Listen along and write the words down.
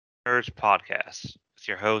Nerds Podcast with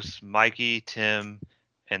your hosts Mikey, Tim,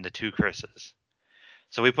 and the two Chris's.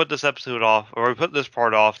 So we put this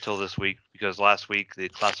part off till this week because last week the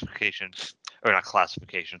class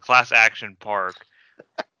action park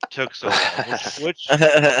took so long. Which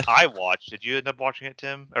I watched. Did you end up watching it,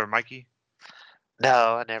 Tim or Mikey?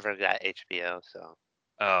 No, I never got HBO, so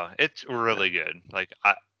Oh, it's really good.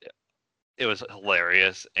 It was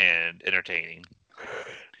hilarious and entertaining.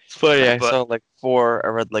 It's funny. But I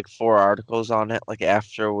read like four articles on it. Like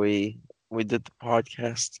after we did the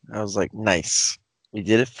podcast, I was like, nice. We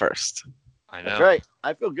did it first. I That's know. right.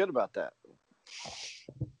 I feel good about that.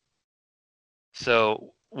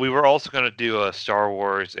 So we were also going to do a Star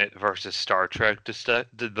Wars versus Star Trek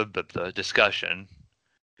the discussion.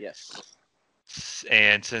 Yes.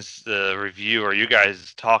 And since the review or you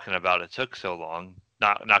guys talking about it took so long,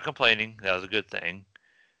 not complaining, that was a good thing.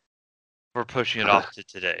 We're pushing it off to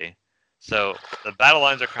today. So the battle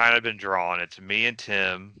lines are kind of been drawn. It's me and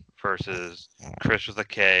Tim versus Chris with a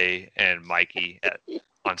K and Mikey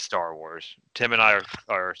on Star Wars. Tim and I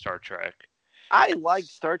are Star Trek. I like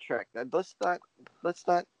Star Trek. Let's not,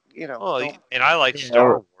 Well, don't- and I like Yeah,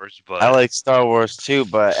 Star Wars, but I like Star Wars too,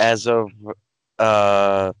 but as of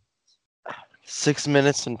uh 6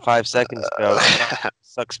 minutes and 5 seconds ago,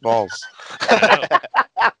 sucks balls. I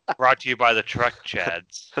know. Brought to you by the Trek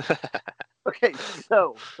Chads. Okay,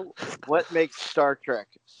 so what makes Star Trek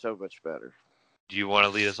so much better? Do you want to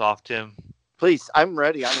lead us off, Tim? Please, I'm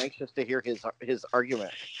ready. I'm anxious to hear his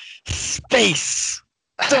argument. Space,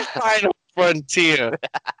 the final frontier,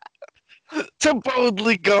 to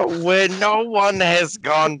boldly go where no one has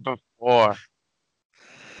gone before.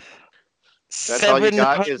 That's all you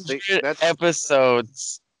got is 700 that's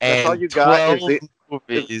episodes and all you got is 12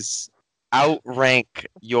 movies outrank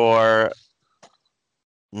your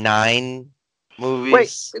 9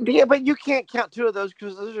 movies. wait. Yeah, but you can't count two of those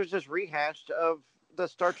because those are just rehashed of the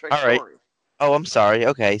Star Trek All right. story. Oh, I'm sorry.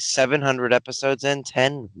 Okay, 700 episodes and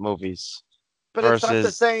 10 movies. But it's not the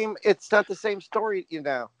versus- same. It's not the same story, and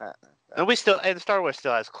Star Wars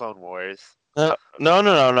still has Clone Wars. No.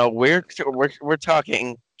 We're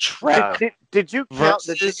talking Trek. Did you count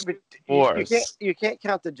the? Versus but Wars. you can't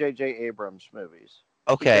count the J.J. Abrams movies.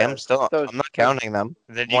 Okay, because those- I'm not counting them.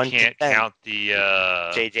 And then you 1 to can't 10. count the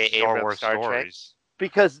J.J. Star Abrams Wars Star Trek? stories.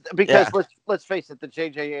 Because Yeah. let's face it, the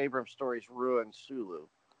J.J. Abrams stories ruined Sulu.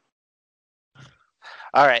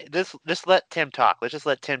 All right, just let Tim talk. Let's just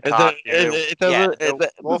let Tim It talk. doesn't- it doesn't-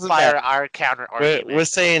 it we'll doesn't fire matter. our counter We're argument.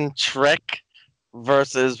 saying Trek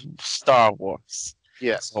versus Star Wars.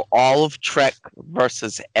 Yes. So all of Trek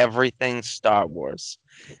versus everything Star Wars.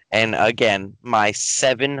 And again, my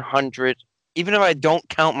 700, even if I don't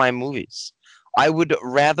count my movies, I would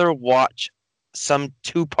rather watch some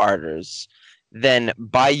two-parters than,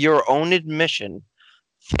 by your own admission,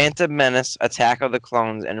 Phantom Menace, Attack of the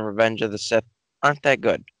Clones, and Revenge of the Sith aren't that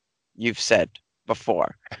good. You've said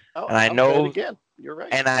before. Oh, And I I'll say know- it again. You're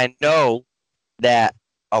right. And I know that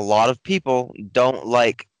a lot of people don't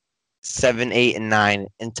like 7, 8, and 9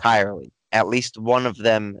 entirely. At least one of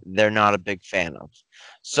them they're not a big fan of.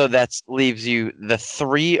 So that leaves you the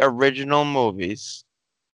 3 original movies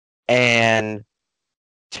and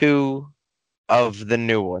 2 of the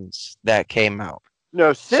new ones that came out.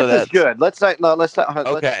 No, Sith so is that's- good. Let's not. No, let's not.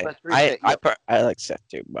 Okay, Let's reset. I like Seth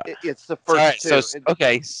too, but It's the all first right. two. So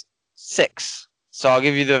okay, 6. So I'll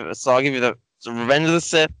give you the. So Revenge of the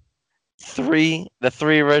Sith, the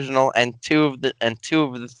 3 original, and 2 of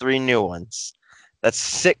the 3 new ones. That's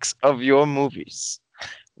 6 of your movies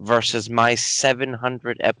versus my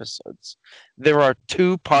 700 episodes. There are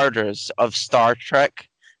 2-parters of Star Trek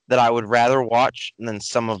that I would rather watch than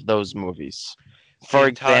some of those movies. For The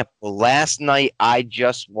entire- example, last night I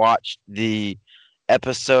just watched the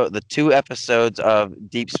 2 episodes of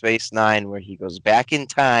Deep Space Nine where he goes back in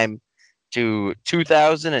time to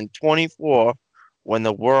 2024 when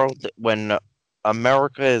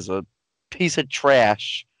America is a piece of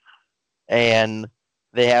trash and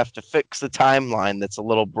they have to fix the timeline that's a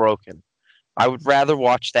little broken. I would rather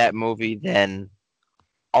watch that movie than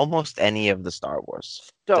almost any of the Star Wars.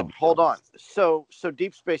 So hold on. So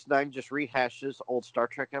Deep Space Nine just rehashes old Star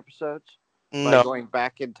Trek episodes by No, going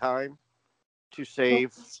back in time to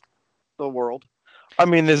save the world. I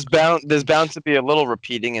mean there's bound to be a little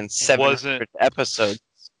repeating in 700 episodes.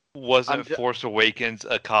 Wasn't ju- Force Awakens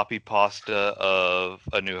a copy pasta of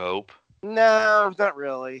A New Hope? No, not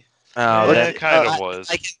really. Oh, Yeah, then- it kind of I- was.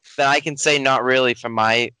 I can say not really for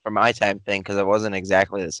my time thing because it wasn't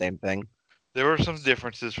exactly the same thing. There were some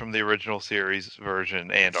differences from the original series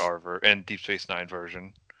version and and Deep Space Nine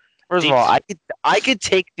version. First of all, I could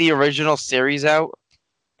take the original series out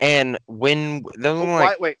And when there's only Why,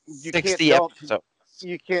 like wait, you can't 60 don't episodes.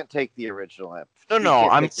 you can't take the original app. No, You no,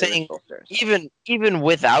 can't I'm take the saying original series. even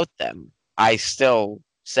without them, I still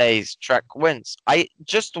say Trek wins. I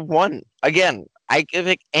just one again. I could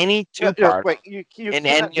pick any two part Wait, you in cannot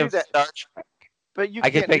any do of that. Star Trek. But you I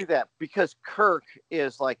could can't do pick that because Kirk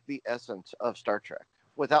is like the essence of Star Trek.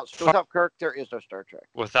 Without Kirk, there is no Star Trek.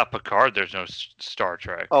 Without Picard, there's no Star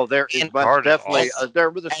Trek. Oh, there is And much Picard is definitely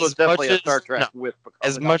awesome. this as was definitely a much Star as Trek no, with Picard.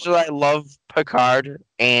 as without much as Picard. I love Picard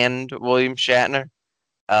and William Shatner,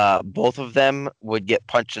 both of them would get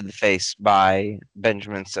punched in the face by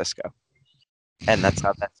Benjamin Sisko, and that's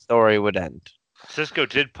how that story would end. Cisco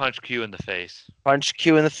did punch Q in the face. Punch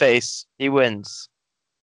Q in the face, he wins.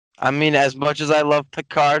 I mean, as much as I love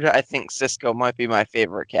Picard, I think Cisco might be my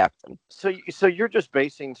favorite captain. So you're just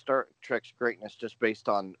basing Star Trek's greatness just based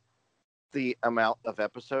on the amount of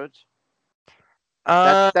episodes?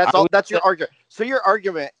 That's I all. would That's your say- argument. So your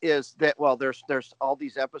argument is that there's all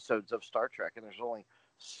these episodes of Star Trek and there's only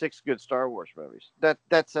 6 good Star Wars movies.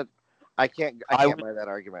 I can't would- buy that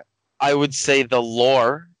argument. I would say the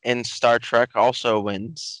lore in Star Trek also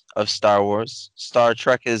wins of Star Wars. Star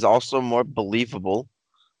Trek is also more believable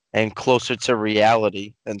and closer to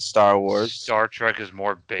reality than Star Wars. Star Trek is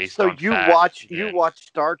more based So on you fact watch than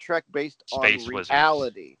Star Trek based on Space wizards.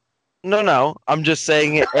 reality. No, I'm just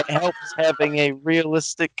saying it helps having a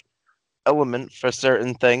realistic element for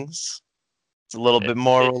certain things. It's a little bit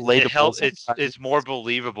more relatable. It's sometimes. more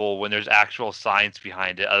believable when there's actual science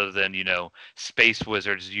behind it, other than space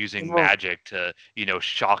wizards using Well- magic to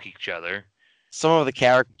shock each other. Some of the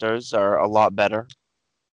characters are a lot better.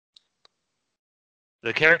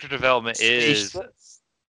 The character development is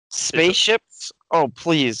Spaceships? Oh,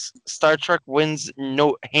 please. Star Trek wins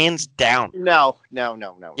no hands down. No.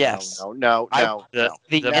 Yes. No. the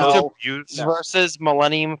The No. versus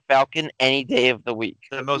Millennium Falcon any day of the week.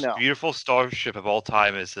 The most No. beautiful starship of all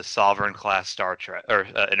time is the Sovereign class Star Trek or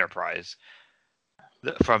Enterprise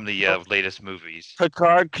from the latest movies.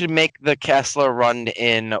 Picard could make the Kessler run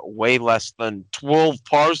in way less than 12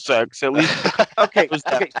 parsecs. At least Okay, was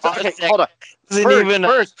that hold on. isn't First, even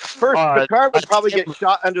Picard would a probably get tip-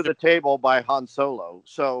 shot under the table by Han Solo.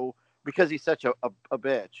 So because he's such a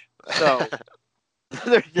bitch. So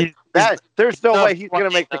there's no way he's gonna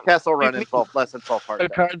make the Kessel run in less than 12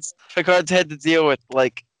 parsecs. Picard's had to deal with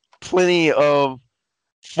like plenty of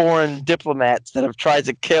foreign diplomats that have tried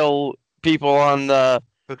to kill people on the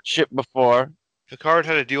ship before. Picard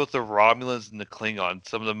had to deal with the Romulans and the Klingons,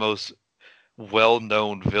 some of the most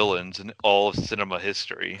well-known villains in all of cinema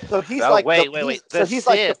history. So he's Oh, like wait.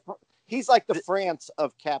 he's like the France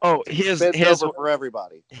of captains. Oh, He here's bends over for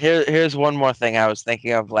everybody. here's one more thing I was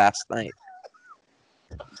thinking of last night.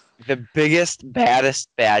 The biggest, baddest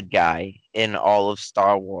bad guy in all of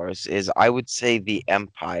Star Wars is, I would say, the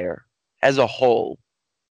Empire as a whole.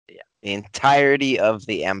 The entirety of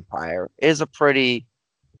the Empire is a pretty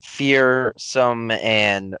fearsome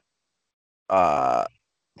and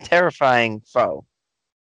terrifying foe.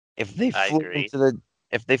 If they I flew agree.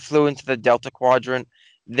 into the Delta Quadrant,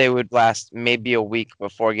 they would last maybe a week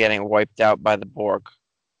before getting wiped out by the Borg.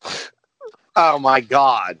 Oh my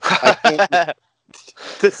God!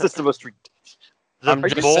 This is the most ridiculous. The I'm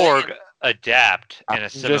just Borg adapt and I'm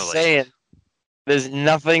assimilate. just saying, there's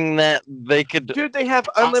nothing that they could. Dude, they have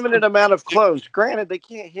unlimited amount of clones. Granted, they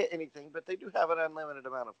can't hit anything, but they do have an unlimited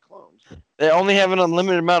amount of clones. They only have an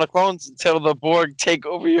unlimited amount of clones until the Borg take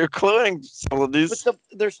over your cloning facilities. But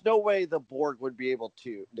there's no way the Borg would be able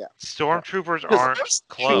to. Yeah. Stormtroopers Because- aren't Because-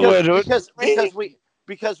 clones.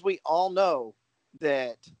 Because we all know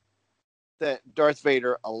that Darth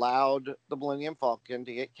Vader allowed the Millennium Falcon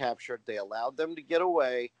to get captured. They allowed them to get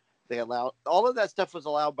away. They allowed all of that stuff was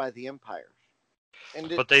allowed by the Empire. And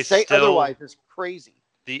But to they say still- otherwise is crazy.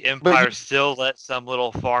 The Empire still let some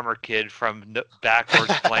little farmer kid from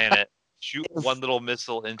backwards planet shoot one little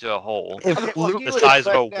missile into a hole. If Okay, well, Luke he the would size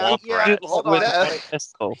of a expect now- womp yeah, rat. hold on. with that- a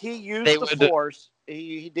pistol, He used they the would- Force.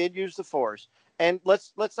 He did use the Force, and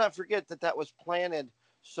let's not forget that was planted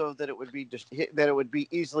so that it would be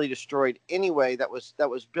easily destroyed anyway. That was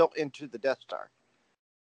built into the Death Star.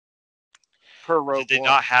 Per Rogue Did they One.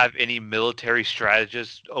 not have any military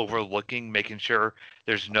strategists overlooking, making sure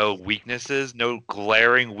there's no weaknesses, no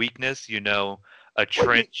glaring weakness? A Well,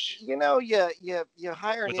 trench. You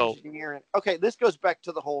hire an With a- engineer. Okay, this goes back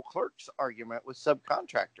to the whole clerks argument with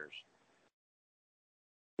subcontractors.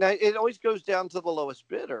 Now it always goes down to the lowest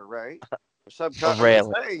bidder, right?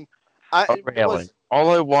 railing. Saying, A railing.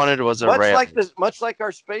 All I wanted was a railing. much like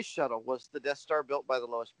our space shuttle was the Death Star built by the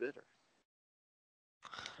lowest bidder.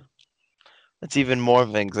 That's even more of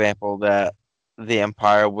an example that the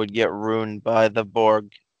Empire would get ruined by the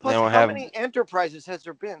Borg Plus, don't how have- many enterprises has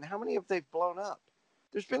there been? How many have they blown up?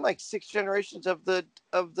 There's been like 6 generations of the.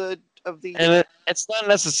 And it's not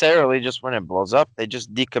necessarily just when it blows up. They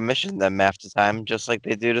just decommission them after time, just like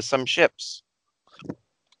they do to some ships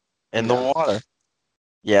in the Yeah. water.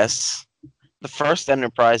 Yes. The first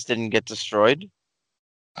Enterprise didn't get destroyed.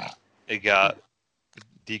 It got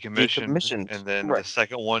decommissioned, Decommissioned. and then Right. the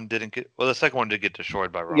second one didn't get. Well, the second one did get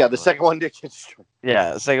destroyed by Romulan. Yeah, the second one did get destroyed.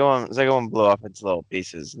 Yeah, the second one blew up into little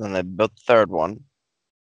pieces. And then they built the third one.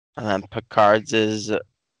 And then Picard's is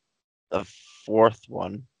the fourth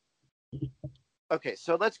one. Okay,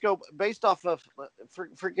 so let's go based off of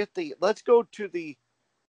forget the. Let's go to the.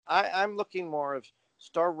 I'm looking more of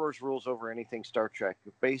Star Wars rules over anything Star Trek,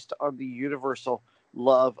 based on the universal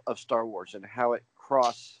love of Star Wars and how it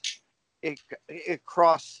crosses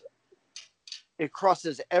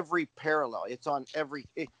every parallel. It's on every.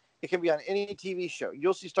 It can be on any TV show.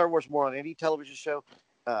 You'll see Star Wars more on any television show,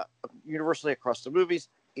 universally across the movies,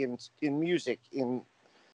 in music, in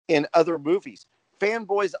other movies.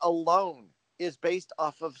 Fanboys alone is based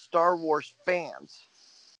off of Star Wars fans.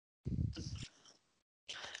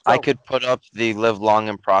 I So- could put up the live long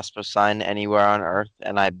and prosper sign anywhere on Earth,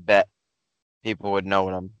 and I bet people would know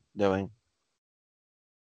what I'm doing.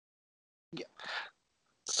 Yeah.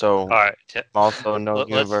 So, All right. also no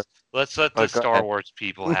universe. Let's let the Oh, go Star ahead. Wars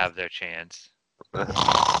people have their chance.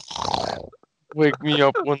 Wake me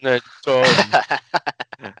up when that's done.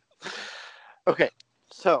 Okay,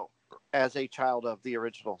 so as a child of the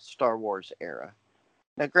original Star Wars era,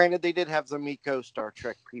 now granted they did have the Miko Star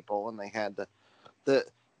Trek people, and they had the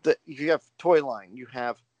you have toy line, you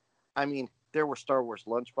have, I mean, there were Star Wars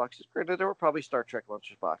lunchboxes. Granted, there were probably Star Trek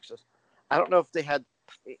lunchboxes. I don't know if they had.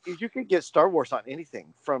 You could get Star Wars on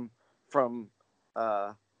anything from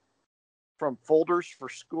folders for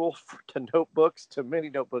school to notebooks to mini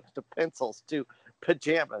notebooks to pencils to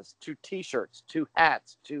pajamas to T-shirts to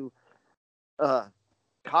hats to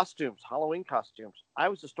costumes, Halloween costumes. I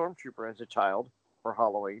was a stormtrooper as a child for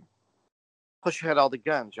Halloween. Plus, you had all the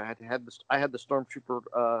guns. I had the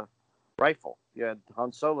stormtrooper rifle. You had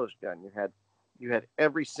Han Solo's gun. You had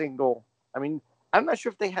every single. I mean, I'm not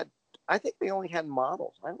sure if they had. I think they only had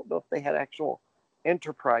models. I don't know if they had actual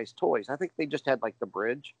Enterprise toys. I think they just had like the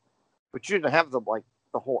bridge, but you didn't have the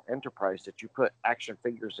whole Enterprise that you put action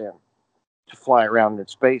figures in to fly around in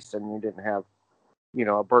space, and you didn't have,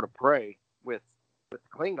 a bird of prey with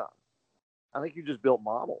Klingon. I think you just built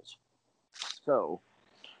models. So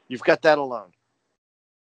you've got that alone.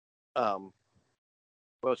 Well,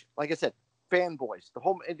 like I said, fanboys.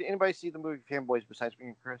 Did anybody see the movie Fanboys besides me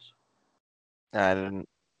and Chris? I didn't.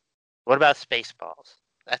 What about Spaceballs?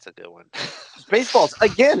 That's a good one. Spaceballs,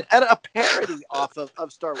 again, at a parody off of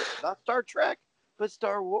Star Wars. Not Star Trek, but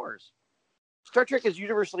Star Wars. Star Trek has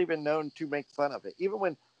universally been known to make fun of it. Even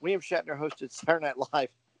when William Shatner hosted Saturday Night Live,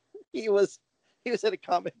 he was at a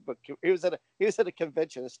comic book. He was at a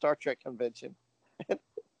convention, a Star Trek convention, and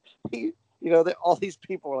all these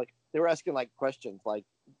people were like, they were asking like questions, like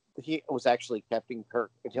he was actually Captain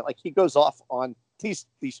Kirk, and he goes off on these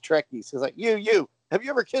Trekkies. He's like, you, have you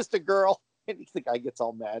ever kissed a girl? And the guy gets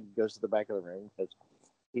all mad and goes to the back of the ring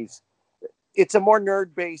because it's a more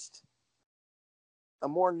nerd-based, a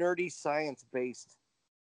more nerdy science-based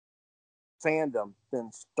fandom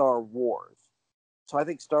than Star Wars. So I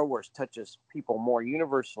think Star Wars touches people more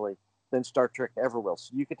universally than Star Trek ever will.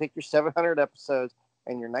 So you can take your 700 episodes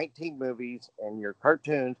and your 19 movies and your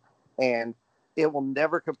cartoons, and it will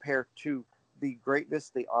never compare to the greatness,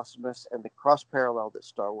 the awesomeness, and the cross-parallel that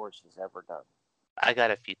Star Wars has ever done. I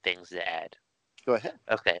got a few things to add. Go ahead.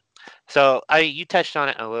 Okay. So you touched on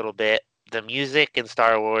it a little bit. The music in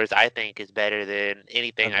Star Wars, I think, is better than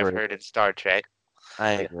anything I've Agreed. heard in Star Trek.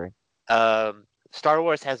 I agree. Star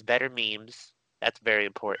Wars has better memes. That's very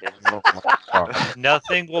important.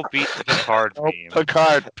 Nothing will beat the Picard meme.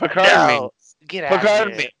 Picard No, memes. get out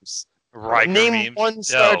Picard of here. memes. Riker Name memes? one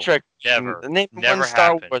Star No, Trek. never. Name Never one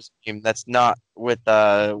Star happened. Wars meme that's not with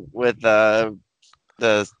the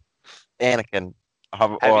Anakin.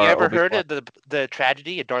 Have you ever heard of the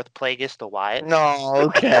tragedy of Darth Plagueis the Wyatt? No.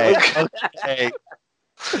 Okay. Okay.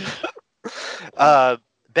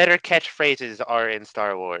 Better catchphrases are in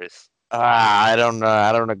Star Wars. I don't know.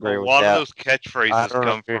 I don't agree A with lot that. of those catchphrases I don't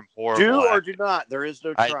come agree. from horrible Do or actors. do not. There is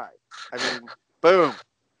no I- try. I mean, boom.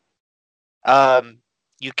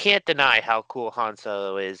 You can't deny how cool Han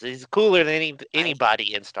Solo is. He's cooler than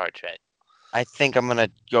anybody in Star Trek. I think I'm gonna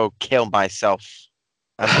go kill myself.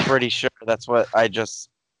 I'm pretty sure that's what I just.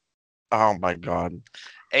 Oh my god.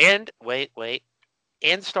 And wait.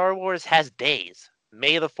 And Star Wars has days.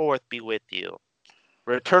 May the 4th be with you.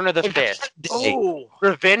 Return of the 5th. Day. Oh,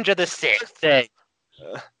 Revenge of the 6th. Day.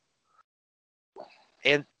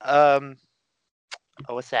 And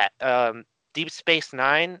what's that? Deep Space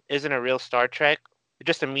Nine isn't a real Star Trek. It's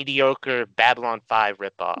just a mediocre Babylon 5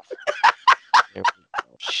 ripoff.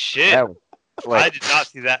 Shit, That was I slick. did not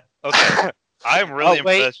see that. Okay, I'm really Oh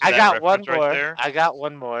wait, impressed with I that got one reference right more. there. I got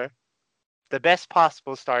one more. The best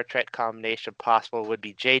possible Star Trek combination possible would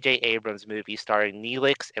be J.J. Abrams' movie starring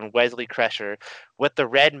Neelix and Wesley Crusher, with the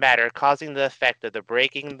red matter causing the effect of the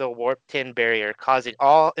breaking the warp-10 barrier, causing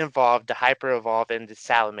all involved to hyper-evolve into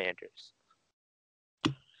salamanders.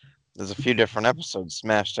 There's a few different episodes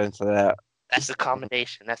smashed into that. That's the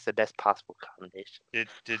combination. That's the best possible combination. Did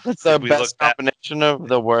That's the we best look that? combination of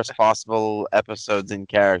the worst possible episodes and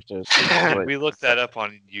characters. Did we look that up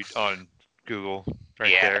on Google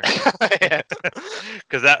right Yeah. there?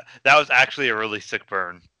 Because that was actually a really sick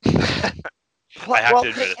burn. I have Well, to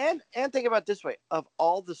admit it. and think about it this way: of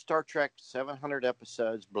all the Star Trek 700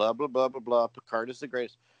 episodes, blah blah blah blah blah, Picard is the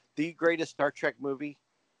greatest. The greatest Star Trek movie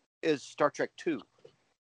is Star Trek 2,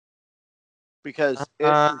 because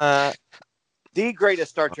Uh, the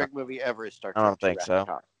greatest Star Trek movie ever is Star I Trek. don't think 2, so.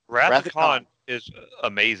 Wrath of Wrath of Khan. Khan is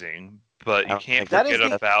amazing, but I you don't can't think That is forget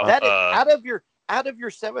the, about that is, out of your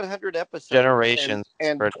 700 episodes Generations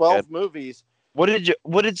and pretty 12 good. movies, What did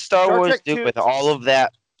Star Star Wars Trek do 2 with all of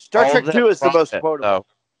that? Star all Trek of 2 that is the most profit, quotable. though?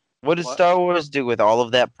 What did What? Star Wars do with all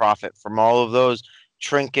of that profit from all of those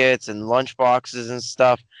trinkets and lunchboxes and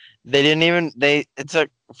stuff? They didn't even it took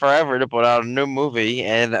forever to put out a new movie,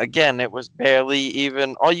 and again, it was barely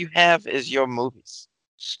even. All you have is your movies.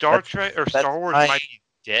 Star That's- Trek or that's Star Wars my- might be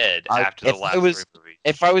dead I- after the if I last was- 3 movies.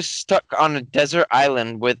 If I was stuck on a desert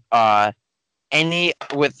island with one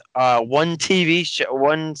TV show,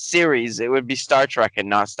 one series, it would be Star Trek and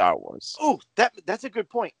not Star Wars. Oh, that's a good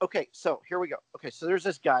point. Okay, so here we go. Okay, so there's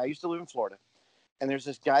this guy. I used to live in Florida, and there's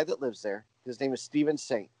this guy that lives there. His name is Stephen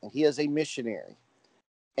Saint, and he is a missionary.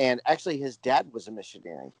 And actually, his dad was a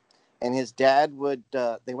missionary, and his dad would.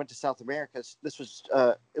 They went to South America. This was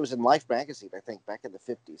it was in Life magazine, I think, back in the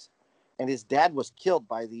 50s, and his dad was killed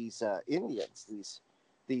by these Indians.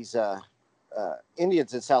 These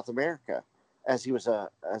Indians in South America, as he was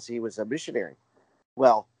a missionary.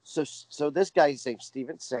 Well, so this guy, his name's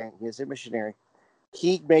Stephen Saint. He is a missionary.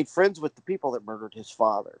 He made friends with the people that murdered his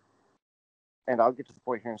father, and I'll get to the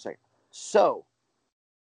point here in a second. So,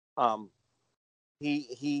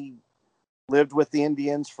 he lived with the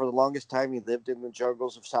Indians for the longest time. He lived in the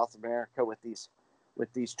jungles of South America with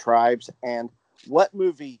these tribes. And what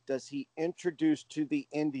movie does he introduce to the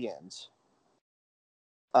Indians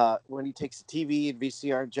when he takes the TV and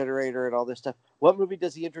VCR generator and all this stuff? What movie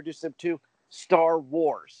does he introduce them to? Star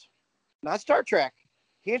Wars, not Star Trek.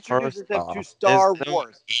 He introduces them to Star there's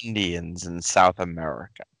Wars. No Indians in South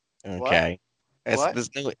America. Okay. What? There's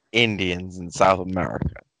no Indians in South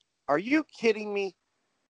America. Are you kidding me?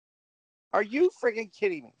 Are you freaking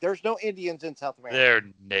kidding me? There's no Indians in South America. They're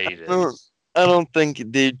natives. I don't think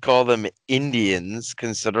they'd call them Indians,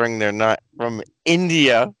 considering they're not from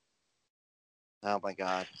India. Oh my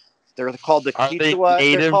God! They're called the Are they Quechua.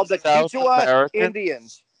 They're native called the South Quechua Americans?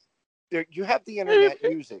 Indians. You have the internet.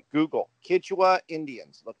 Use it. Google Quechua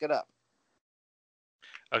Indians. Look it up.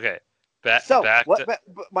 Okay, But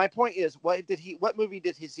my point is, what movie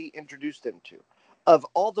did he introduce them to? Of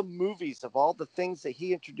all the movies, of all the things that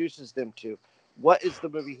he introduces them to, what is the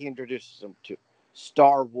movie he introduces them to?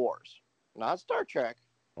 Star Wars, not Star Trek.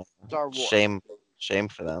 Star Wars. Shame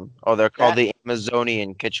for them. Oh, they're called the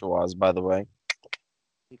Amazonian Quechuas, by the way.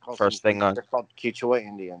 They're called Quechua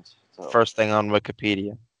Indians. So. First thing on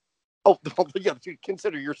Wikipedia. Oh, yeah,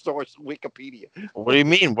 consider your source Wikipedia. What do you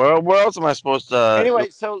mean? Where else am I supposed to? Anyway,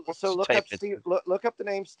 so look up the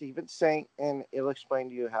name Stephen Saint, and it'll explain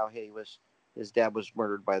to you how his dad was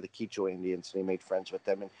murdered by the Quechua Indians, and he made friends with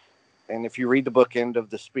them. And if you read the book End of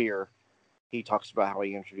the Spear, he talks about how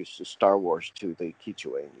he introduced Star Wars to the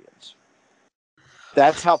Quechua Indians.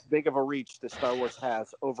 That's how big of a reach that Star Wars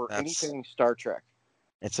has over anything Star Trek.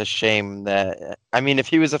 It's a shame that if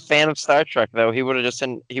he was a fan of Star Trek, though, he would have just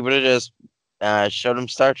showed him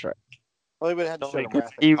Star Trek. Well, he would have had to show him Because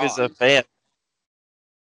Wrath of he Khan. was a fan.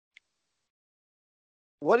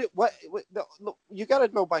 No, you got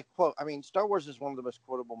to know by quote. I mean, Star Wars is one of the most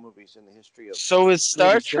quotable movies in the history of. So is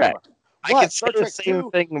Star Trek. Cinema. I could say Star the Trek same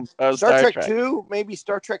 2? thing about Star Trek 2, maybe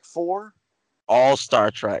Star Trek 4. All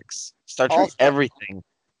Star Treks. Star Trek, everything.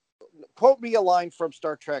 Quote me a line from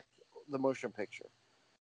Star Trek, the motion picture.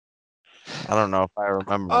 I don't know if I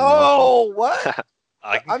remember. Oh, what?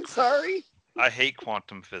 I'm sorry. I hate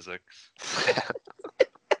quantum physics.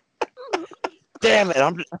 Damn it!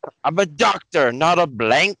 I'm a doctor, not a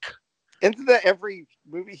blank. Isn't that every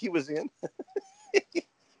movie he was in?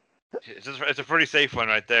 It's a pretty safe one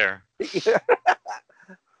right there. Yeah.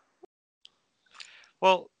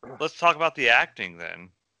 Well, let's talk about the acting then.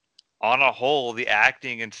 On a whole, the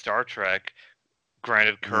acting in Star Trek,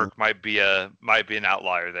 granted Kirk might be an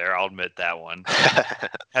outlier there, I'll admit that one,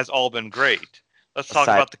 has all been great. Let's talk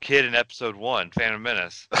Aside- about the kid in episode 1, Phantom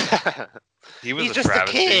Menace. He was He's a just a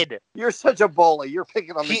travesty. kid. You're such a bully. You're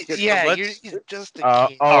picking on the kid. Yeah, let's- he's just a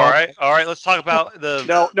kid. All right. Let's talk about the.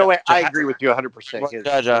 No, wait. I agree with you 100%.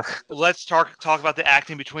 His- Let's talk about the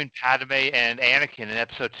acting between Padme and Anakin in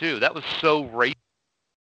episode 2. That was so racist.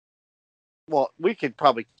 Well, we could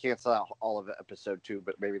probably cancel out all of episode 2,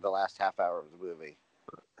 but maybe the last half hour of the movie,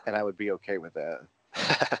 and I would be okay with that.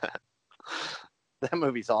 That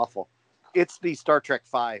movie's awful. It's the Star Trek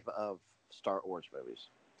V of Star Wars movies.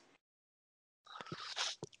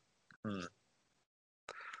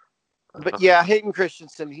 But yeah, Hayden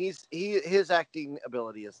Christensen, his acting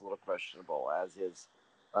ability is a little questionable, as is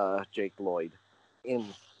Jake Lloyd.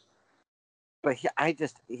 But I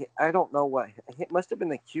don't know what it must have been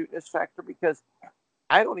the cuteness factor, because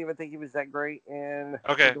I don't even think he was that great in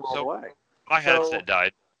Okay, All the so Way. my headset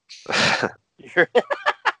died.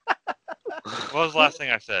 What was the last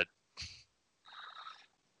thing I said?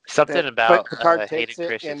 Something about Picard Hayden takes it in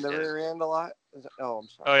Christensen. the rear end a lot. Oh, I'm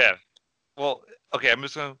sorry. Oh yeah. Well, okay. I'm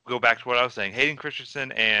just gonna go back to what I was saying. Hayden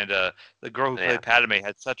Christensen and the girl who played Padme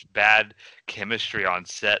had such bad chemistry on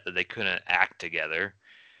set that they couldn't act together.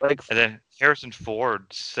 Like And then Harrison Ford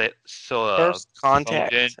First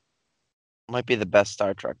Contact in- might be the best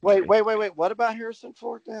Star Trek. Wait. movie. What about Harrison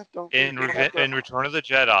Ford? Don't in Return of the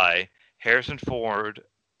Jedi, Harrison Ford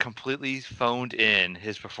completely phoned in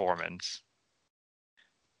his performance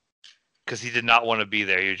because he did not want to be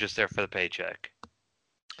there. He was just there for the paycheck.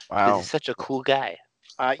 Wow. He's such a cool guy.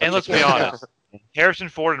 And let's be honest, Harrison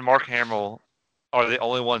Ford and Mark Hamill are the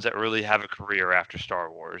only ones that really have a career after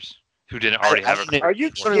Star Wars who didn't already have a career. Are you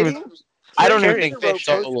before. kidding? I don't even Carrie think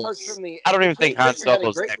Fisher Han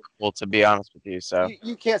Solo's that cool, to be honest with you. So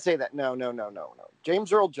You can't say that. No.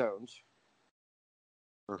 James Earl Jones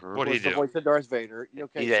What did was he the do? voice of Darth Vader.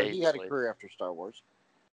 Okay, Yeah, so he had a career after Star Wars.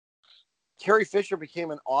 Carrie Fisher became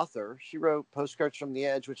an author. She wrote Postcards from the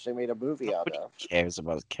Edge, which they made a movie out of. who cares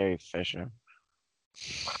about Carrie Fisher?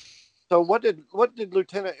 So what did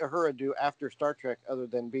Lieutenant Uhura do after Star Trek, other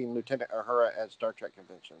than being Lieutenant Uhura at Star Trek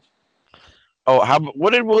conventions? Oh,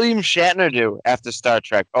 what did William Shatner do after Star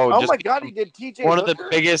Trek? Oh just my God, he did T.J. one Hooker? of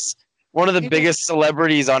the biggest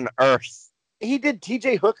celebrities on Earth. He did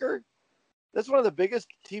T.J. Hooker. That's one of the biggest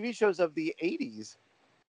TV shows of the 80s.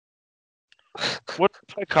 What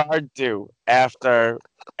did Picard do after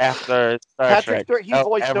Star Patrick Trek? Stewart, he Oh,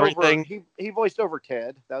 voiced everything. over. He voiced over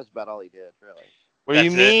Ted. That was about all he did, really. What do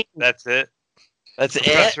you mean? That's it. That's it?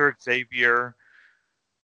 Professor Xavier.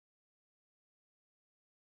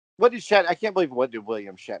 What did I can't believe what did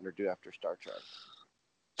William Shatner do after Star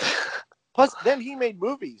Trek? Plus, then he made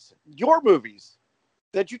movies. Your movies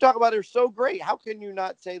that you talk about are so great. How can you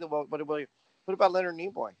not say what about Leonard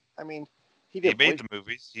Nimoy? I mean, he made the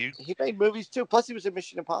movies. He made movies too. Plus, he was in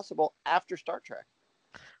Mission Impossible after Star Trek.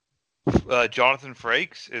 Jonathan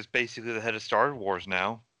Frakes is basically the head of Star Wars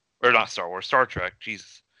now, or not Star Wars, Star Trek.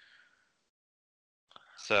 Jesus.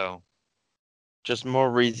 So. Just more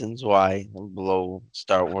reasons why blow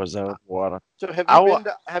Star Wars out of the water. So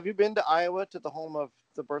have you been to Iowa, to the home of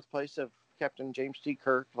the birthplace of Captain James T.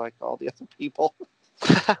 Kirk, like all the other people,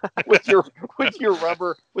 with your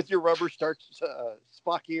rubber starch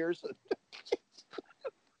Spock ears?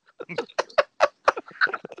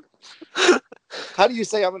 How do you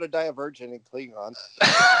say I'm going to die a virgin in Klingon?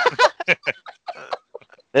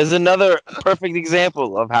 There's another perfect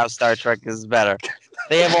example of how Star Trek is better.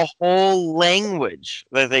 They have a whole language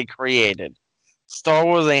that they created. Star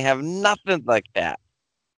Wars, they have nothing like that.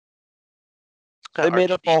 They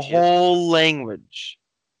made up a whole language.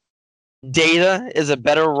 Data is a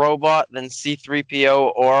better robot than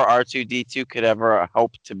C-3PO or R2-D2 could ever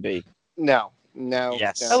hope to be. No.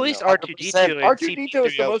 Yes. At least R2-D2 and R2-D2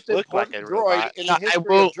 is the most look like important a droid robot. in the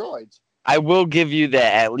history of droids. I will give you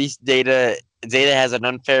that. At least Data has an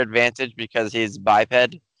unfair advantage because he's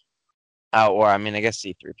biped. Or I mean, I guess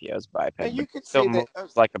C-3PO is biped. And you but could still say that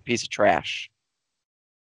moves like a piece of trash.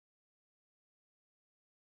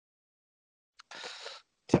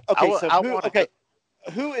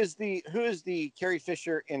 Who is the Carrie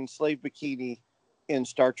Fisher in Slave Bikini in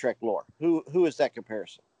Star Trek lore? Who is that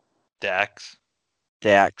comparison? Dax.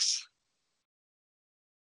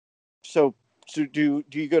 So do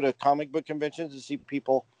you go to comic book conventions and see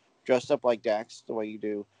people dressed up like Dax the way you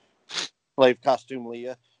do slave costume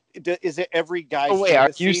Leia? Is it every guy's Oh wait, are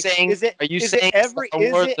you fantasy? saying Is it Star Wars every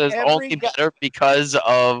is only better because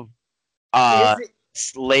of Uh,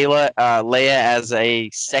 Is Leia as a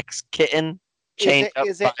sex kitten changed up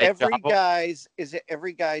is it by Jabba.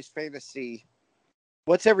 every guy's fantasy?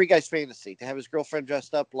 What's every guy's fantasy? To have his girlfriend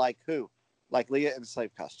dressed up like who? Like Leia in a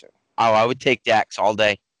slave costume. Oh, I would take Dax all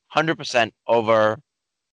day, 100% over.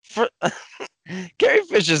 For, Carrie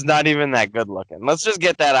Fisher's not even that good looking. Let's just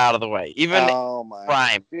get that out of the way. Even Oh my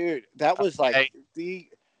Prime, dude, that was like okay?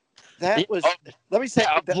 that was. Oh, Let me say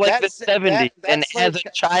of like the that's 70s, that and slave as a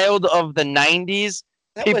child of the 90s,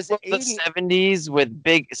 that people was of the 80. 70s with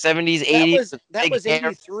big 70s, 80s with That big was hair and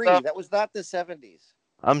 83. stuff. That was not the 70s.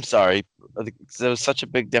 I'm sorry, there was such a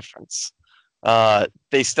big difference.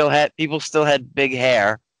 People still had big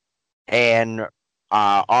hair, and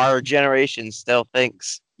our generation still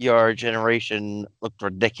thinks your generation looked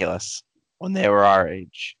ridiculous when they were our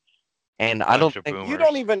age. And I don't Bunch of think You boomers.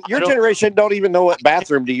 don't even your don't- generation don't even know what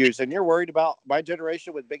bathroom to use, and you're worried about my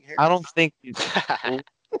generation with big hair. I don't think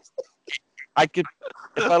I could.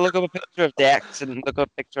 If I look up a picture of Dax and look up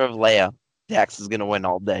a picture of Leia, Dax is gonna win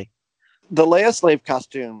all day. The Leia slave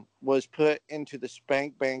costume was put into the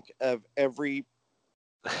spank bank of every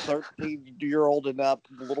 13-year-old and up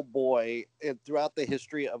little boy throughout the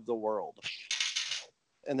history of the world.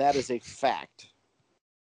 And that is a fact.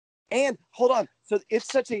 And hold on. So it's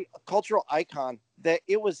such a cultural icon that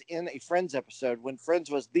it was in a Friends episode when Friends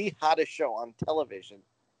was the hottest show on television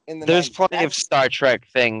in the There's 90s. plenty of Star Trek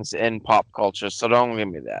things in pop culture, so don't give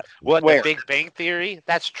me that. What, Where? the Big Bang Theory?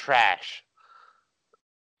 That's trash.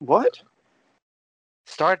 What?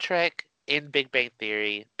 Star Trek in Big Bang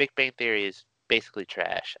Theory. Big Bang Theory is basically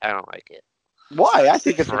trash. I don't like it. Why? I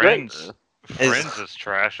think it's great. Friends is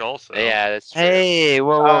trash also. Yeah, that's true. Hey,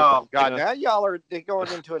 whoa, Oh God! you know, Now y'all are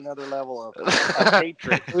going into another level of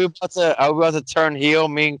hatred. are we about to turn heel?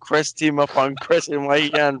 Me and Chris team up on Chris and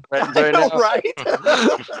White on Friends I right know, now. right?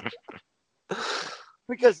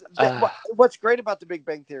 Because Uh. what's great about the Big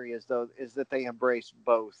Bang Theory is that they embrace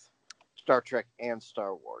both Star Trek and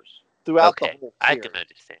Star Wars throughout Okay, the whole I series. can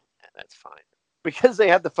understand that. That's fine. Because they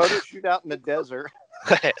had the photo shoot out in the desert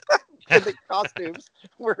in the costumes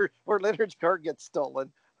where Leonard's car gets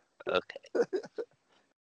stolen. Okay.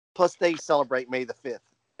 Plus, they celebrate May the 5th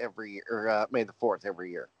every year, or May the 4th every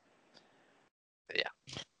year.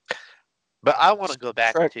 But I want to go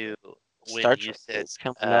back Trek- to when Star you Trek said is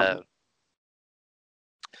coming up.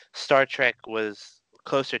 Star Trek was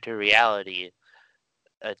closer to reality,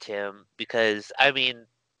 Tim, because I mean,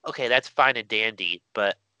 okay, that's fine and dandy,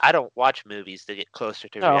 but I don't watch movies to get closer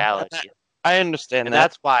to No, reality. I understand And that.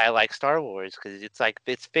 that's why I like Star Wars, because it's like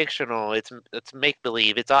it's fictional, it's make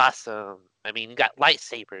believe, it's awesome. I mean, you got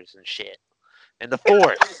lightsabers and shit, and the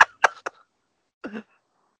Force.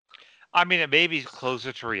 I mean, it may be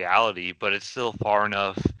closer to reality, but it's still far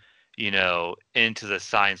enough, into the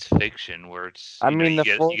science fiction where it's I mean, the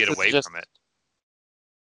you Force get is away just. from it.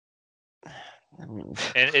 I mean,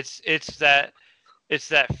 And it's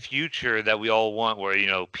that future that we all want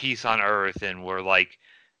where, peace on Earth and we're like,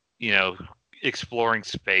 you know, exploring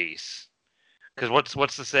space. Because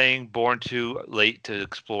what's the saying? Born too late to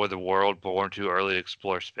explore the world, born too early to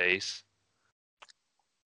explore space.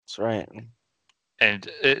 that's right. And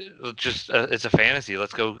it's a fantasy.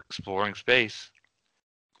 Let's go exploring space.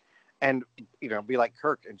 And, be like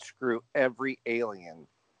Kirk and screw every alien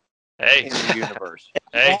Hey, in the universe.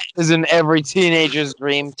 hey, That is in every teenager's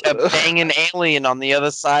dream to bang an alien on the other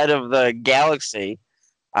side of the galaxy.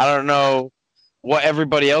 I don't know what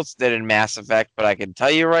everybody else did in Mass Effect, but I can tell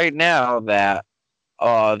you right now that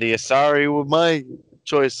the Asari were my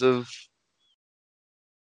choice of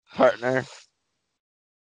partner.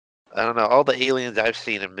 I don't know. All the aliens I've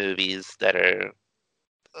seen in movies that are,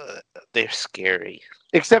 they're scary.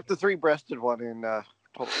 Except the three-breasted one in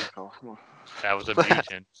Total Recall. that was a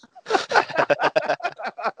mutant.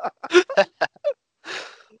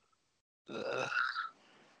 Ugh,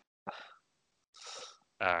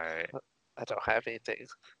 All right. I don't have anything.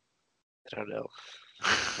 I don't know.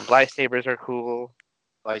 Lightsabers are cool.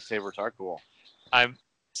 Lightsabers are cool. I'm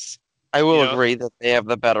I will You know- agree that they have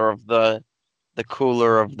the better of the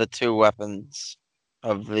cooler of the two weapons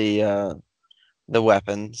of the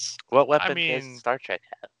weapons. What weapon mean, does Star Trek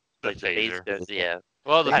have? the Like the base phaser. gun? Yeah.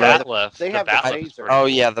 Well, the They have Bat'leth. they The have the Bat'leth's phaser. pretty Oh cool.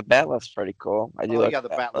 yeah, the Bat'leth's pretty cool. I do Oh like yeah, the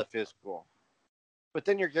Bat'leth. Bat'leth is cool. But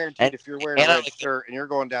then you're guaranteed And- if you're wearing a and I red like the- shirt and you're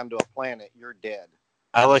going down to a planet, you're dead.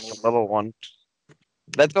 I like the little one.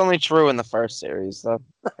 That's only true in the first series, though.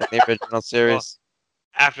 In the original series.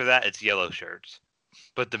 After that, it's yellow shirts.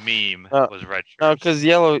 But the meme No, was red shirts. No, because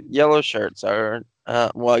yellow shirts are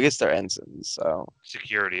well, I guess they're ensigns. So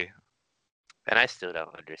Security. And I still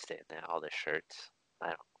don't understand that. All the shirts.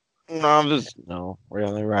 No, there's no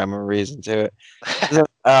really rhyme or reason to it.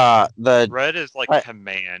 The Red is like I-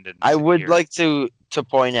 command and I would security. like to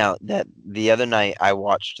point out that the other night I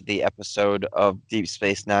watched the episode of Deep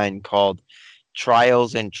Space Nine called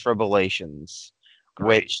Trials and Tribulations,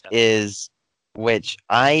 Great which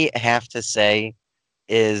I have to say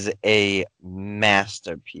is a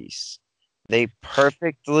masterpiece. They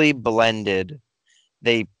perfectly blended.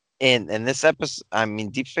 They in this episode. I mean,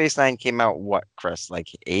 Deep Space Nine came out what, Chris? Like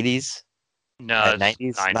 80s, No, it's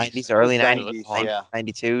 90s, 90s. early It's 90s, 90s, Long- yeah.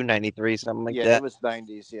 92, 93, something like Yeah, that. it was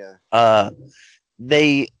 90s, yeah.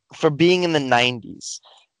 They for being in the 90s,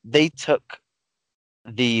 they took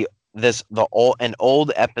the old an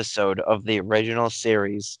old episode of the original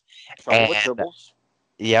series Trouble with and Tribbles.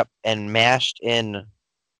 yep, and mashed in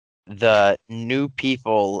the new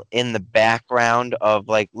people in the background of,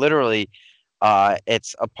 like, literally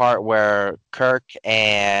it's a part where Kirk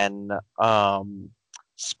and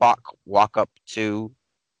Spock walk up to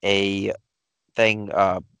a thing,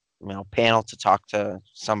 panel to talk to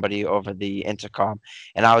somebody over the intercom,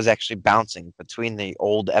 and I was actually bouncing between the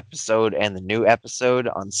old episode and the new episode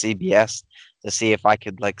on CBS to see if I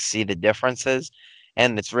could, like, see the differences,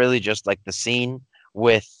 and it's really just like the scene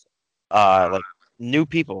with like new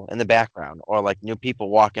people in the background, or like new people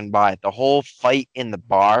walking by. The whole fight in the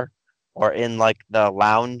bar or in like the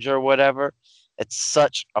lounge or whatever, it's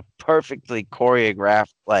such a perfectly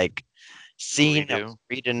choreographed, like, scene.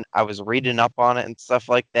 Redo. I was reading up on it and stuff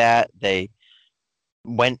like that. They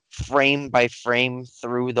went frame by frame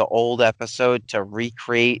through the old episode to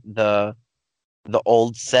recreate the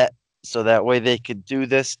old set so that way they could do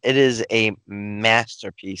this. It is a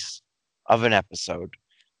masterpiece of an episode.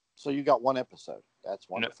 So you got one episode. That's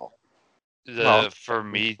wonderful. Well, For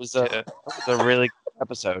me, It was a really good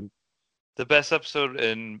episode. the best episode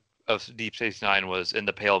of Deep Space Nine was in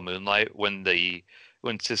the Pale Moonlight when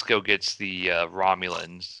Cisco gets the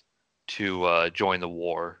Romulans to join the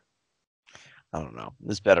war. I don't know.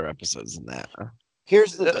 There's better episodes than that.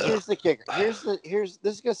 Here's the kicker. This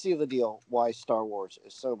is gonna see the deal why Star Wars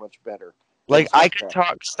is so much better. than Like, Star I could Trek.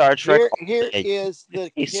 talk Star Trek. Here all day. is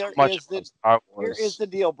the It's so here much is the about Star here Wars. is the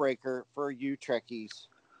deal breaker for you Trekkies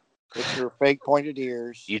with your fake pointed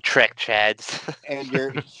ears You Trek Chads. and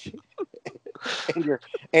your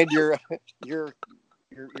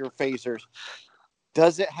your phasers.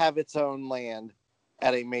 Does it have its own land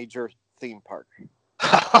at a major theme park?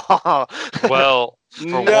 Well, for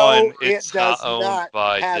No, one, it it's does not owned not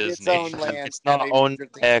by have its Disney. own land It's not at a owned major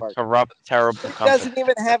by theme a park. corrupt, terrible It company. doesn't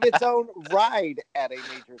even have its own ride at a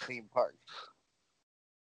major theme park.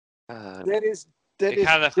 That is It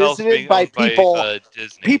kind of felt visited being by owned by people.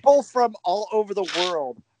 Disney. People from all over the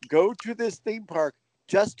world go to this theme park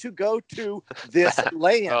just to go to this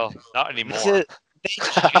land. Well, not anymore. They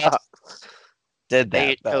just did They that,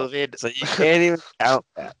 hate though. COVID. So you can't even count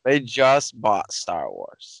that. They just bought Star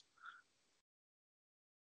Wars.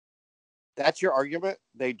 That's your argument?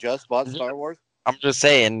 They just bought Star Wars? I'm just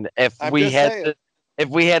saying, if I'm we just had saying. if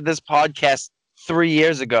we had this podcast 3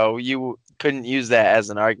 years ago, you couldn't use that as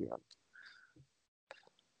an argument.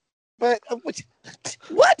 But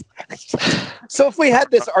what? So if we had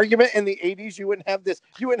this argument in the 80s, you wouldn't have this.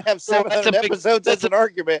 You wouldn't have No, that's 700 a big- episodes that's as an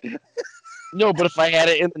argument. No, but if I had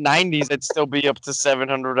it in the 90s, I'd still be up to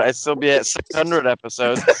 700. I'd still be at 600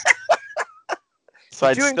 episodes. So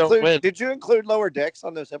I'd still win. Did you include Lower Decks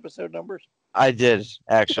on those episode numbers? I did,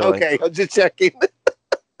 actually. Okay, I'm just checking.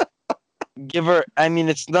 I mean,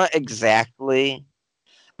 it's not exactly.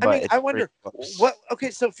 I but mean, it's I wonder pretty close. what. Okay,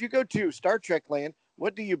 so if you go to Star Trek land,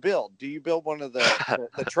 what do you build? Do you build one of the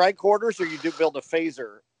tricorders, or you do build a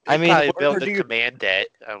phaser? I mean, Probably or build do the you- command deck.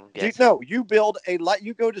 You build a light.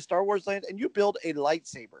 You go to Star Wars land and you build a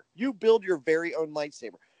lightsaber. You build your very own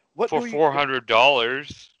lightsaber. What For do you?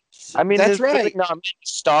 $400. I mean, that's there's really right. not many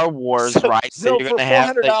Star Wars So- rides so that you're for gonna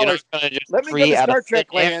have that you're $400, not gonna just let me go create to out of Star Trek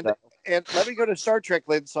thin air, land though. and let me go to Star Trek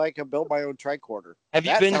land so I can build my own tricorder. Have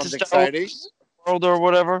you That been to sounds Star exciting. Wars World or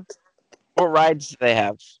whatever? What rides do they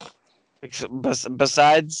have?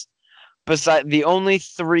 Besides the only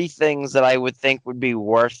three things that I would think would be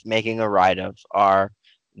worth making a ride of are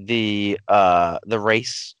the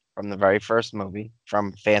race from the very first movie,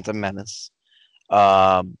 from Phantom Menace,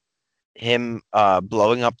 him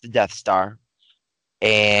blowing up the Death Star,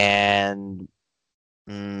 and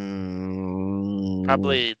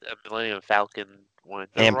Probably a Millennium Falcon one.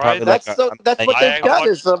 The and ride probably That's like that's what I they've got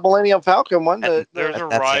watched- is the Millennium Falcon one. And There's a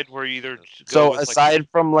that's ride it. where you either go So with, like, aside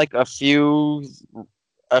from like a few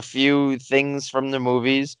things from the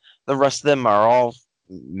movies, the rest of them are all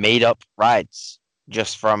made up rides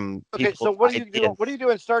just from Okay, people. so what do you do? What do you do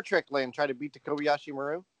in Star Trek land? Try to beat the Kobayashi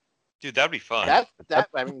Maru? Dude, that'd be fun. That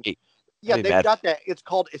I mean, yeah, That'd be they've mad. got that. It's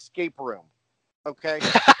called Escape Room. Okay,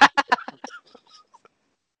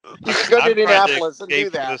 you can go to I'm trying to Indianapolis and escape do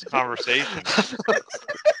from that. this conversation.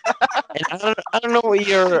 And I don't know what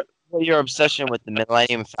your obsession with the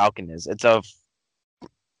Millennium Falcon is. It's a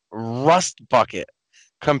rust bucket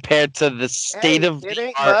compared to the state Hey, of it the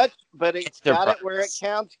ain't art. much, but it's got it where it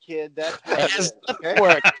counts, kid. That's what It it has is. nothing Okay.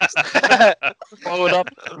 where it blow it up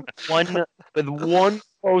with one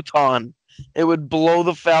photon. It would blow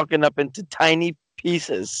the Falcon up into tiny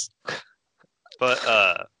pieces. But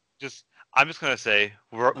I'm just gonna say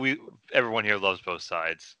everyone here loves both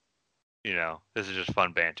sides. You know, this is just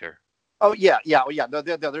fun banter. Oh yeah. No,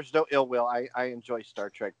 there's no ill will. I enjoy Star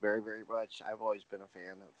Trek very, very much. I've always been a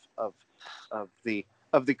fan of the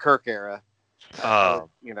Kirk era.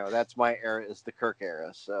 You know, that's my era is the Kirk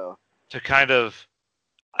era. So To kind of,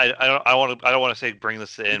 I don't want to say bring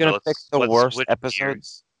this You're in, gonna but pick the let's worst switch gears.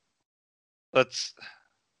 episodes. Let's.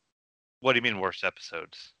 What do you mean worst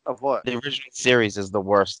episodes? of what? The original series is the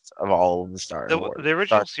worst of all of the Star Wars. The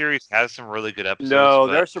original series has some really good episodes. No,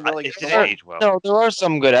 but there's some really it good didn't ones. age well. No, there are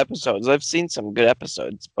some good episodes. I've seen some good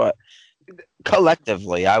episodes, but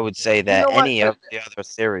collectively, I would say that know what? any of the other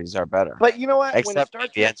series are better. But you know what? Except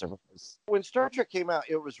maybe Enterprise. When Star Trek came out,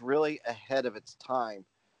 it was really ahead of its time,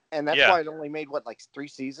 and that's Yeah. why it only made like 3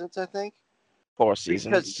 seasons, I think. 4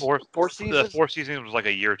 seasons. Because Four four The seasons. 4th season was like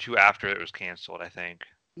a year or two after it was canceled, I think.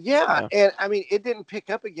 Yeah, and I mean, it didn't pick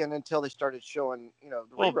up again until they started showing, the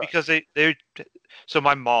Well, reruns. because they so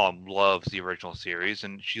my mom loves the original series,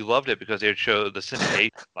 and she loved it because they would show the syndication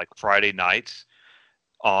like Friday nights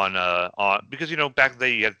on because back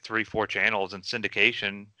then you had 3-4 channels and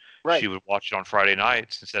syndication. Right. She would watch it on Friday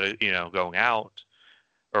nights instead of going out,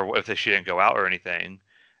 or if she didn't go out or anything.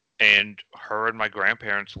 And her and my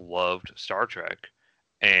grandparents loved Star Trek,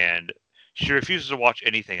 and she refuses to watch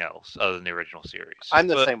anything else other than the original series. I'm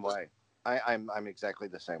the same way. I'm exactly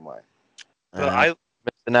the same way. But I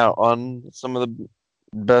missing out on some of the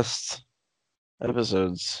best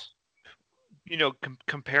episodes.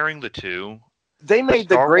 Comparing the two, They made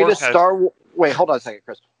the Star greatest Wars Wait, hold on a second,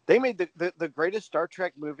 Chris. They made the greatest Star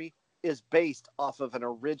Trek movie is based off of an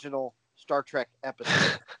original Star Trek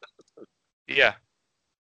episode. yeah.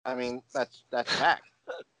 I mean, that's fact.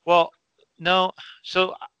 Well, no.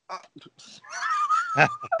 So,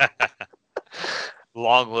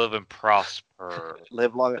 long live and prosper.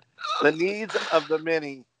 Live long. The needs of the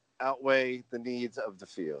many outweigh the needs of the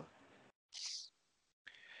few.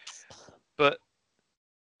 But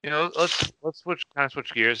let's switch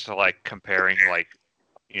gears to like comparing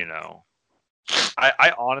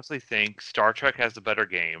I honestly think Star Trek has the better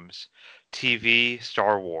games. TV,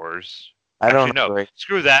 Star Wars. I don't Actually, no. agree.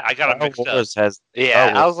 Screw that. I got it Star mixed up. Wars has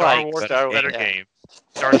Yeah, I was Star like, Wars Star has Wars, better yeah. games.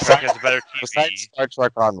 Star Trek has a better TV. Besides Star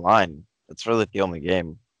Trek Online, that's really the only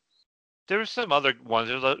game. There were some other ones.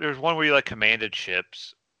 There's one where you like commanded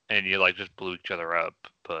ships and you like just blew each other up.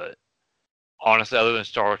 But honestly, other than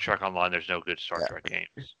Star Trek Online, there's no good Star Trek games.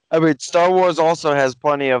 I mean, Star Wars also has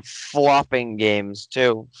plenty of flopping games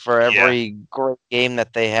too. For every great game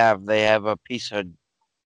that they have a piece of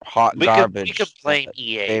hot garbage. We could blame that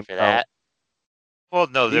EA they for that. Well,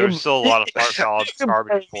 no, there's still a lot of solid You can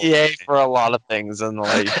garbage. blame EA for a lot of things in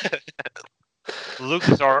life.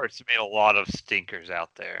 LucasArts made a lot of stinkers out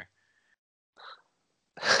there.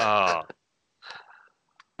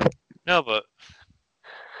 No, but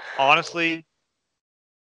honestly,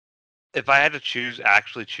 if I had to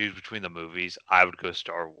actually choose between the movies, I would go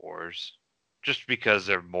Star Wars, just because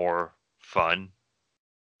they're more fun.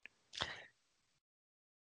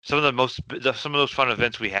 Some of those fun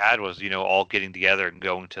events we had was all getting together and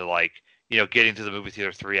going to getting to the movie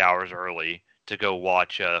theater 3 hours early to go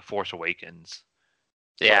watch Force Awakens.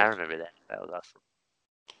 Yeah, I remember that. That was awesome.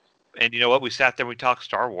 And you know what? We sat there and we talked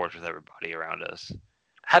Star Wars with everybody around us.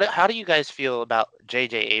 How do you guys feel about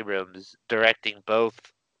J.J. Abrams directing both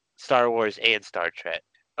Star Wars and Star Trek?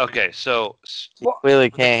 Okay, so Really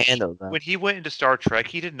can't handle that. when he went into Star Trek,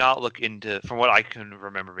 he did not look into, from what I can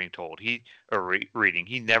remember being told, reading,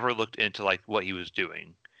 he never looked into like what he was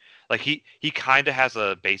doing. Like he kind of has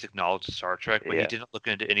a basic knowledge of Star Trek, but he didn't look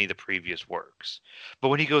into any of the previous works. But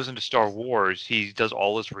when he goes into Star Wars, he does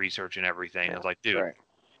all his research and everything. Yeah, It's like, dude, right.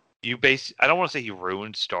 I don't want to say he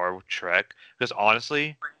ruined Star Trek, because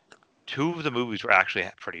honestly, 2 of the movies were actually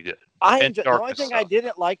pretty good. The only thing I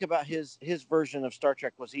didn't like about his version of Star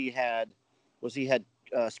Trek was he had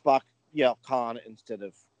Spock yell Khan instead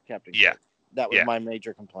of Captain Yeah. Kirk. That was Yeah. my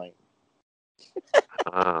major complaint.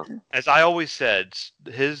 As I always said,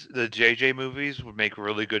 the JJ movies would make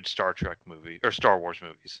really good Star Trek movies or Star Wars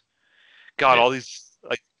movies. God, Yeah. all these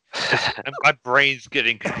And my brain's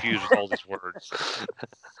getting confused with all these words.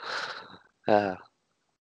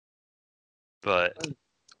 But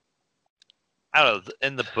I don't know.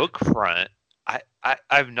 In the book front,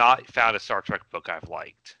 I've not found a Star Trek book I've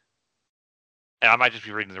liked, and I might just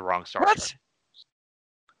be reading the wrong Star What? Trek.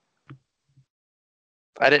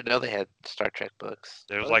 I didn't know they had Star Trek books.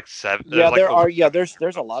 There's like 7. Yeah, like there over are. Yeah, 7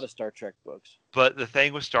 there's a books. lot of Star Trek books. But the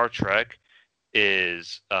thing with Star Trek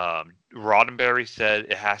is Roddenberry said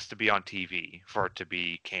it has to be on TV for it to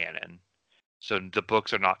be canon. So the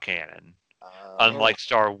books are not canon. Unlike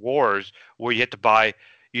Star Wars, where you have to buy,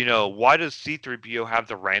 why does C-3PO have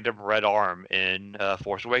the random red arm in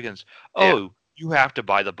Force Awakens? Yeah. Oh, you have to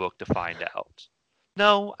buy the book to find out.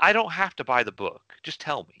 No, I don't have to buy the book. Just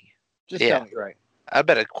tell me. Just Yeah. tell me, right? I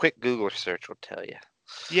bet a quick Google search will tell you.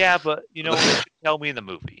 Yeah, but they should tell me in the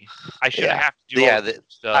movie. I shouldn't Yeah. have to do Yeah, all this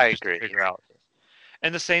stuff I just agree. to figure out.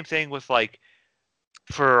 And the same thing with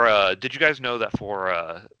did you guys know that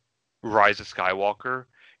for Rise of Skywalker,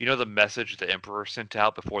 the message the Emperor sent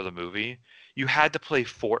out before the movie, you had to play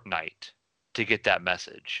Fortnite to get that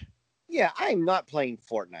message. Yeah, I'm not playing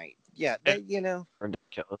Fortnite. Yeah,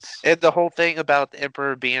 Ridiculous. And the whole thing about the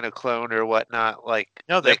Emperor being a clone or whatnot,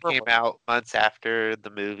 No, the that Emperor came out months after the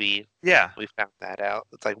movie. Yeah. We found that out.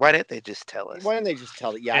 It's like, why didn't they just tell us? Why didn't they just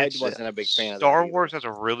tell it? Yeah, I It's- wasn't a big fan of that. Star either. Wars has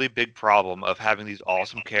a really big problem of having these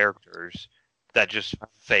awesome characters that just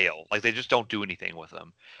fail. Like they just don't do anything with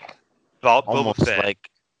them. Boba Almost Fett, like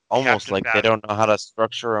they Phasma. don't know how to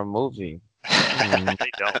structure a movie. they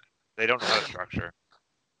don't. They don't know how to structure.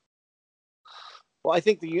 Well, I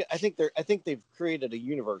think they've created a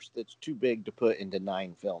universe that's too big to put into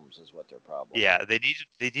 9 films. Is what their problem. Yeah, they need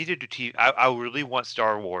to do TV. I really want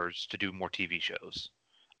Star Wars to do more TV shows.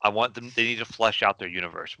 I want them. They need to flesh out their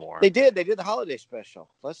universe more. They did the holiday special.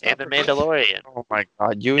 Let's not And the forget. Mandalorian. Oh my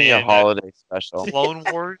god, you and your And, holiday special. Clone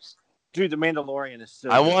Wars. Dude, the Mandalorian is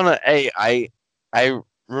so. I good. want to. Hey, I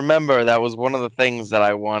remember that was one of the things that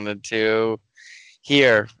I wanted to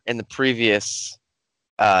hear in the previous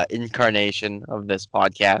incarnation of this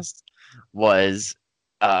podcast was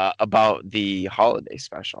about the holiday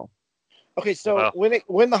special. Okay, so Well-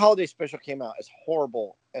 when the holiday special came out, as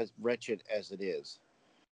horrible, as wretched as it is,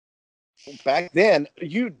 back then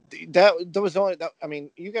there was only that. I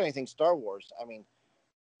mean, you got anything Star Wars? I mean,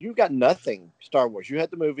 you got nothing Star Wars. You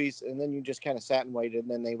had the movies, and then you just kind of sat and waited,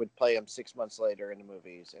 and then they would play them 6 months later in the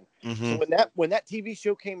movies. And Mhm. so when that TV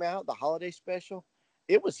show came out, the holiday special,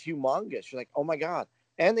 it was humongous. You're like, oh my god!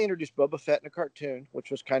 And they introduced Boba Fett in a cartoon,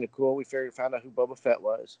 which was kind of cool. We found out who Boba Fett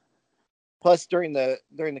was. Plus, during the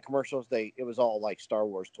commercials, it was all like Star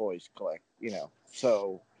Wars toys collect,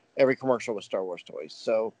 So every commercial was Star Wars toys.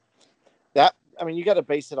 So that, I mean, you got to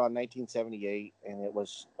base it on 1978, and it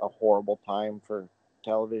was a horrible time for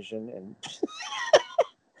television, and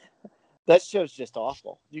that show's just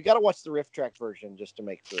awful. You got to watch the riff track version just to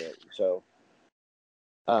make through it. So,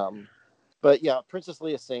 but yeah, Princess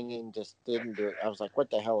Leia singing just didn't do it. I was like, what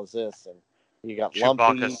the hell is this? And you got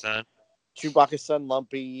Chewbacca's son. Chewbacca's son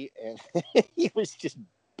Lumpy, and he was just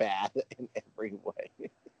bad in every way.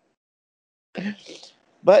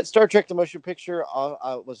 But Star Trek: The Motion Picture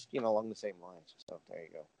was, along the same lines. So there you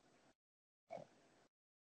go.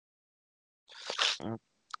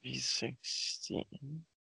 316.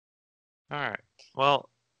 All right. Well,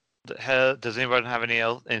 does anybody have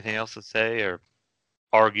anything else to say or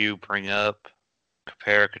argue, bring up,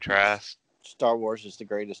 compare, contrast? Star Wars is the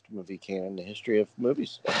greatest movie canon in the history of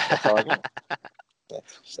movies. That's all I got.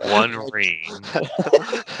 One ring.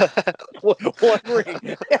 One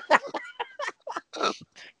ring.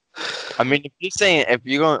 I mean, if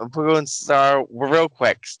we're going real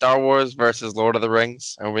quick, Star Wars versus Lord of the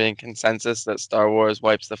Rings, are we in consensus that Star Wars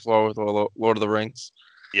wipes the floor with Lord of the Rings?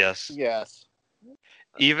 Yes. Yes.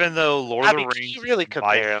 Even though Lord I of mean, the can Rings you really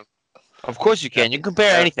compare them? Of course you can. You can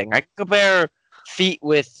compare anything. I can compare feet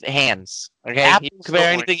with hands. Okay, you Apples can compare to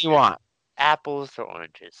anything you oranges. want. Apples to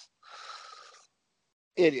oranges.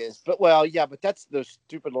 It is, but that's those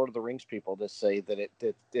stupid Lord of the Rings people that say that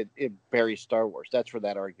it buries Star Wars. That's where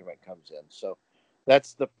that argument comes in. So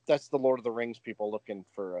that's the Lord of the Rings people looking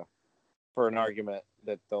for an argument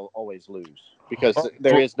that they'll always lose because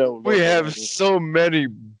there is no. Lord We of the have Rings. so many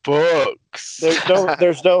books.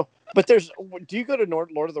 There's no. But do you go to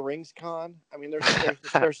Lord of the Rings con? I mean, there's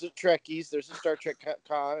the Trekkies, there's the Star Trek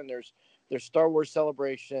con, and there's Star Wars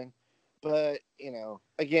Celebration. But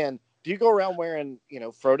again, do you go around wearing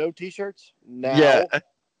Frodo t-shirts? No. Yeah,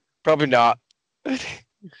 probably not. Do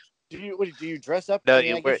you dress up? No, I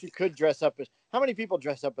mean, I guess you could dress up as. How many people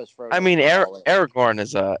dress up as Frodo? I mean, Aragorn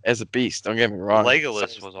is a beast. Don't get me wrong.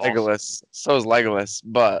 Legolas So was Legolas. So is Legolas,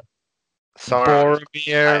 but Sauron. Boromir,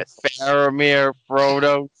 Yes. Faramir,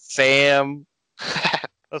 Frodo, Sam.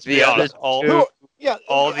 Let's The be other honest. All two. Yeah,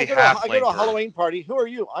 All I the go to a halflings are- Halloween party. Who are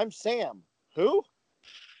you? I'm Sam. Who?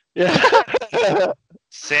 Yeah.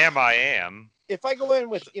 Sam, I am. If I go in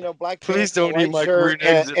with black Please pants, and a don't eat white my shirt,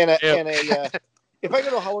 green eggs and a if I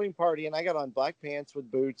go to a Halloween party and I got on black pants with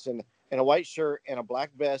boots and a white shirt and a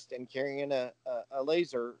black vest and carrying a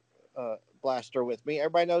laser blaster with me,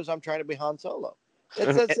 everybody knows I'm trying to be Han Solo.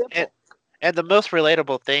 It's that simple. And the most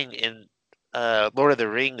relatable thing in Lord of the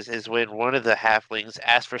Rings is when one of the halflings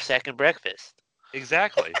asked for second breakfast.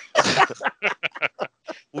 Exactly.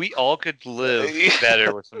 We all could live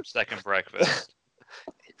better with some second breakfast.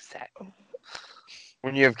 Exactly.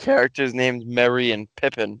 When you have characters named Merry and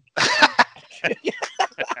Pippin.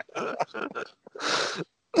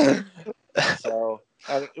 So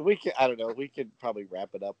I don't know. We could probably wrap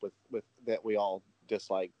it up with that. We all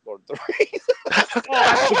dislike Lord of the Rings.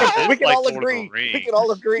 We can Like all Lord of the agree. We Rings. can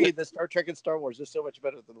all agree that Star Trek and Star Wars is so much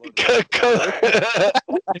better than Lord of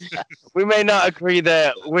the Rings. We may not agree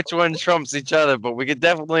that which one trumps each other, but we could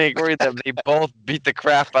definitely agree that they both beat the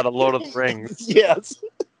crap out of Lord of the Rings. Yes.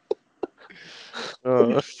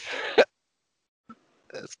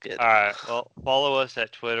 That's good. All right. Well, follow us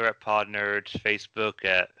at Twitter at Pod Nerds, Facebook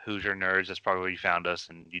at Hoosier Nerds. That's probably where you found us,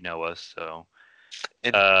 and you know us. So,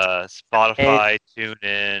 And- Spotify,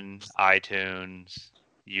 TuneIn, iTunes,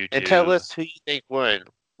 YouTube. And tell us who you think won.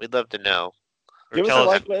 We'd love to know. Or Give us tell a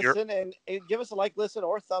like, your- listen, and give us a like, listen,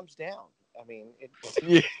 or thumbs down. I mean,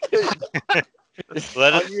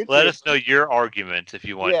 let on us YouTube. know your argument if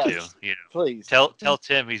you want Yes. to. You know, please. tell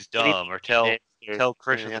Tim he's dumb, or tell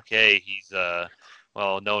Chris with Yeah. a K he's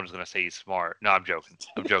well, no one's gonna say he's smart. No, I'm joking.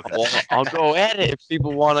 I'm joking. Well, I'll go at it if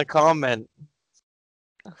people want to comment.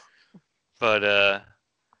 But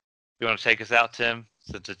you want to take us out, Tim?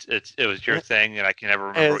 Since it was your thing, and I can never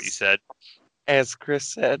remember what you As- said. As Chris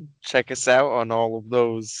said, check us out on all of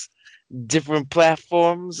those different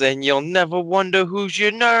platforms, and you'll never wonder who's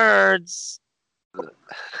your nerds.